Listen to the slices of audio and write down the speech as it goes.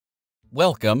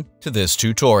Welcome to this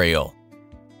tutorial.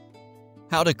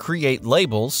 How to create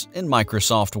labels in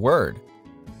Microsoft Word.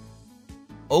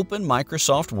 Open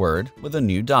Microsoft Word with a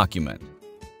new document.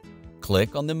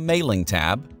 Click on the Mailing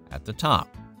tab at the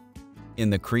top. In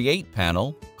the Create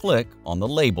panel, click on the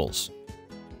Labels.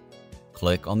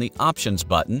 Click on the Options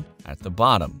button at the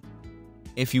bottom.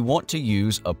 If you want to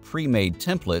use a pre-made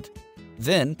template,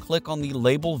 then click on the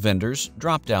Label Vendors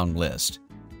drop-down list.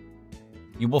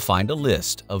 You will find a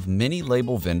list of many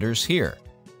label vendors here.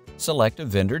 Select a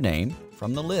vendor name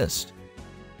from the list.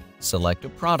 Select a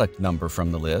product number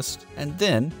from the list and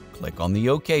then click on the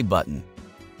OK button.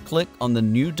 Click on the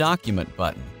New Document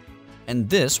button, and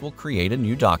this will create a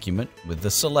new document with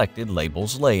the selected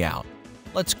labels layout.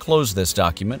 Let's close this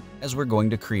document as we're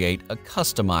going to create a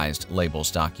customized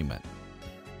labels document.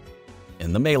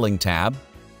 In the Mailing tab,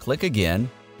 click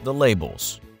again the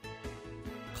Labels.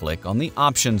 Click on the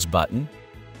Options button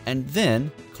and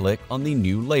then click on the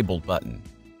New Label button.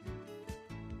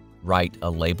 Write a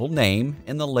label name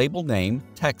in the Label Name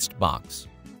text box.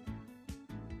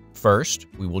 First,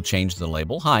 we will change the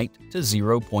label height to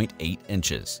 0.8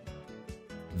 inches.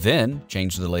 Then,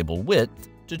 change the label width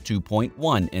to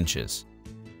 2.1 inches.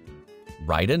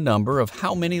 Write a number of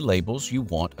how many labels you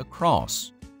want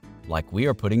across. Like we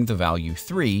are putting the value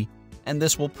 3, and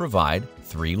this will provide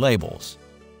 3 labels.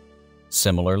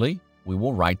 Similarly, we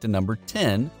will write the number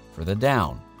 10 for the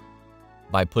down.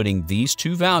 By putting these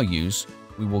two values,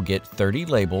 we will get 30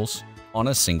 labels on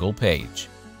a single page.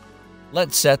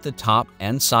 Let's set the top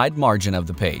and side margin of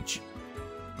the page.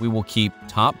 We will keep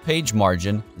top page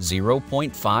margin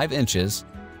 0.5 inches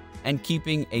and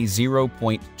keeping a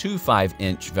 0.25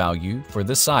 inch value for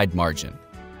the side margin.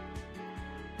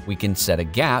 We can set a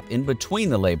gap in between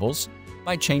the labels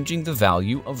by changing the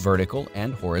value of vertical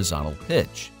and horizontal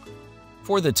pitch.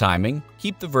 For the timing,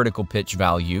 keep the vertical pitch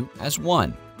value as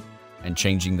 1 and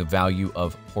changing the value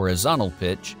of horizontal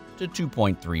pitch to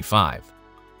 2.35.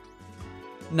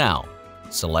 Now,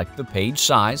 select the page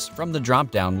size from the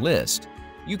drop-down list.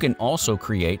 You can also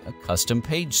create a custom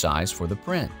page size for the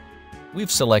print.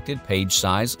 We've selected page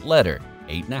size letter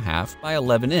 8.5 by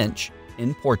 11 inch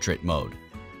in portrait mode.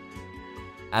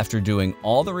 After doing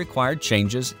all the required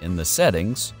changes in the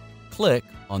settings, click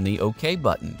on the OK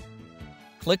button.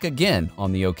 Click again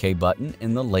on the OK button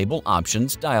in the Label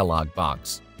Options dialog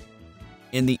box.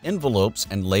 In the Envelopes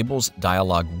and Labels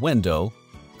dialog window,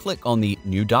 click on the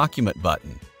New Document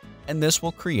button, and this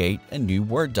will create a new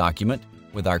Word document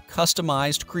with our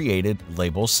customized created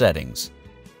label settings.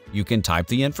 You can type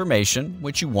the information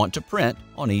which you want to print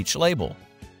on each label.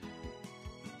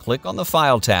 Click on the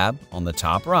File tab on the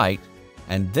top right,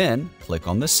 and then click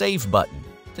on the Save button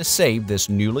to save this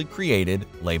newly created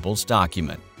labels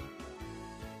document.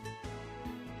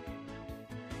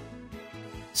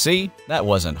 See, that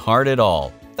wasn't hard at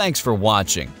all. Thanks for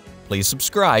watching. Please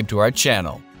subscribe to our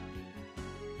channel.